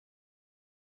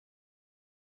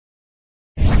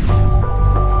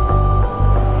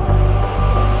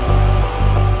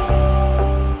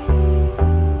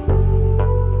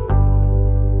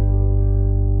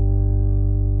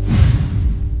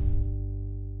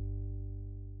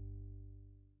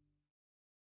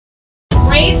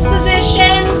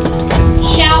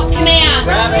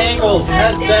ankles,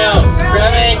 heads down.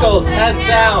 Grab ankles, heads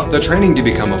down. The training to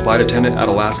become a flight attendant at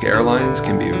Alaska Airlines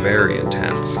can be very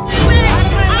intense.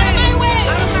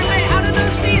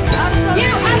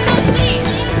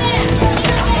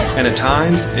 And at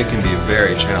times, it can be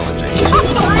very challenging.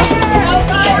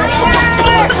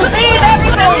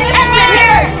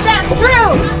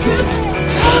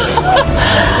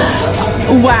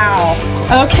 Wow.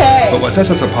 Okay. But what sets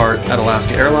us apart at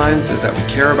Alaska Airlines is that we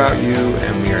care about you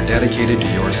and we are dedicated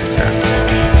to your success.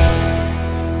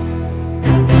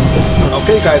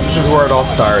 Okay guys, this is where it all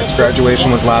starts.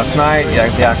 Graduation was last night, the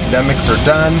academics are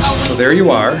done. So there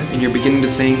you are, and you're beginning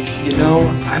to think, you know,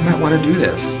 I might want to do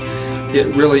this. It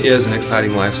really is an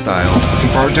exciting lifestyle. Looking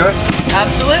forward to it?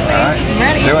 Absolutely. All right, I'm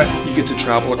ready. let's do it. You get to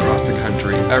travel across the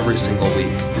country every single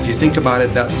week. If you think about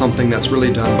it, that's something that's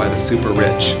really done by the super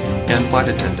rich and flight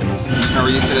attendants. How are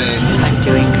you today? I'm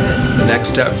doing good. The next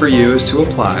step for you is to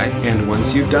apply, and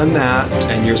once you've done that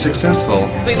and you're successful,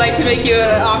 we'd like to make you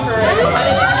an offer.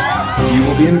 you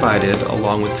will be invited,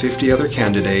 along with 50 other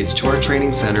candidates, to our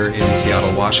training center in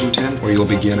Seattle, Washington, where you'll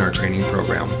begin our training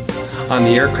program. On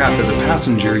the aircraft as a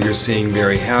passenger, you're seeing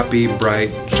very happy,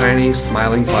 bright, shiny,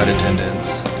 smiling flight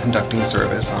attendants conducting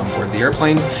service on board the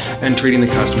airplane and treating the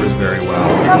customers very well.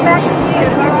 Come back and see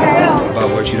us, okay? But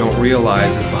what you don't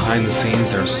realize is behind the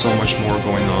scenes there's so much more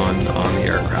going on the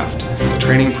aircraft. The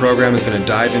training program is going to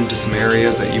dive into some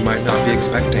areas that you might not be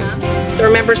expecting. So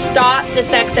remember, stop,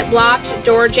 this exit blocked,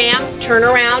 door jam, turn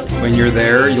around. When you're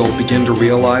there, you'll begin to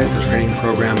realize the training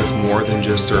program is more than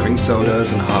just serving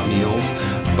sodas and hot meals,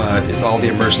 but it's all the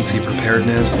emergency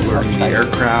preparedness, learning the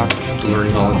aircraft,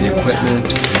 learning all of the equipment.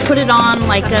 Put it on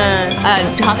like a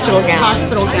hospital gown.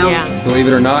 Yeah. Believe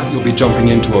it or not, you'll be jumping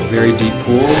into a very deep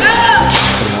pool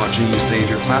and watching you save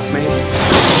your classmates.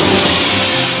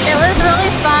 It was really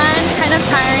fun, kind of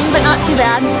tiring, but not too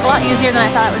bad. A lot easier than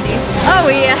I thought it would be. Oh,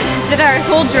 we did our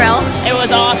whole drill. It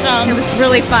was awesome. It was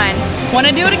really fun. Want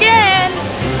to do it again.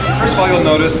 First of all, you'll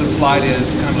notice the slide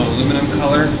is kind of an aluminum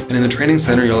color. And in the training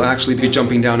center, you'll actually be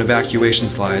jumping down evacuation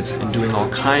slides and doing all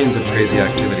kinds of crazy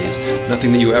activities.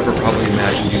 Nothing that you ever probably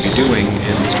imagined you'd be doing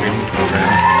in this training program.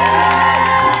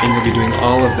 And you'll be doing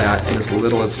all of that in as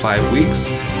little as 5 weeks,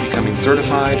 becoming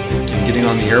certified, and getting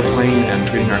on the airplane and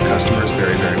treating our customers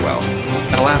very, very well.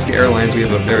 At Alaska Airlines, we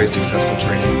have a very successful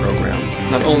training program.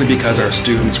 Not only because our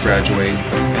students graduate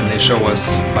and they show us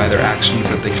by their actions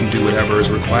that they can do whatever is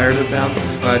required of them,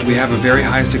 but we have a very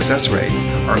high success rate.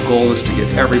 Our goal is to get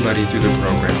everybody through the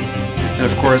program. And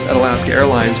of course, at Alaska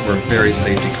Airlines, we're very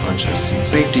safety conscious.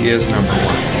 Safety is number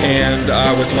one. And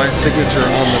with my signature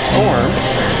on this form,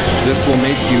 this will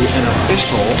make you an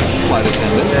official flight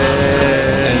attendant.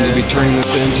 And you'll be turning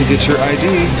this in to get your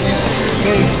ID.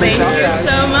 Thank you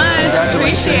so much.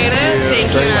 Appreciate it.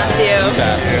 Thank you,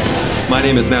 Matthew. My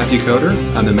name is Matthew Coder.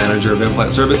 I'm the manager of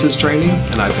in-flight services training,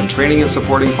 and I've been training and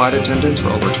supporting flight attendants for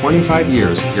over 25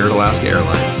 years here at Alaska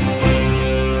Airlines.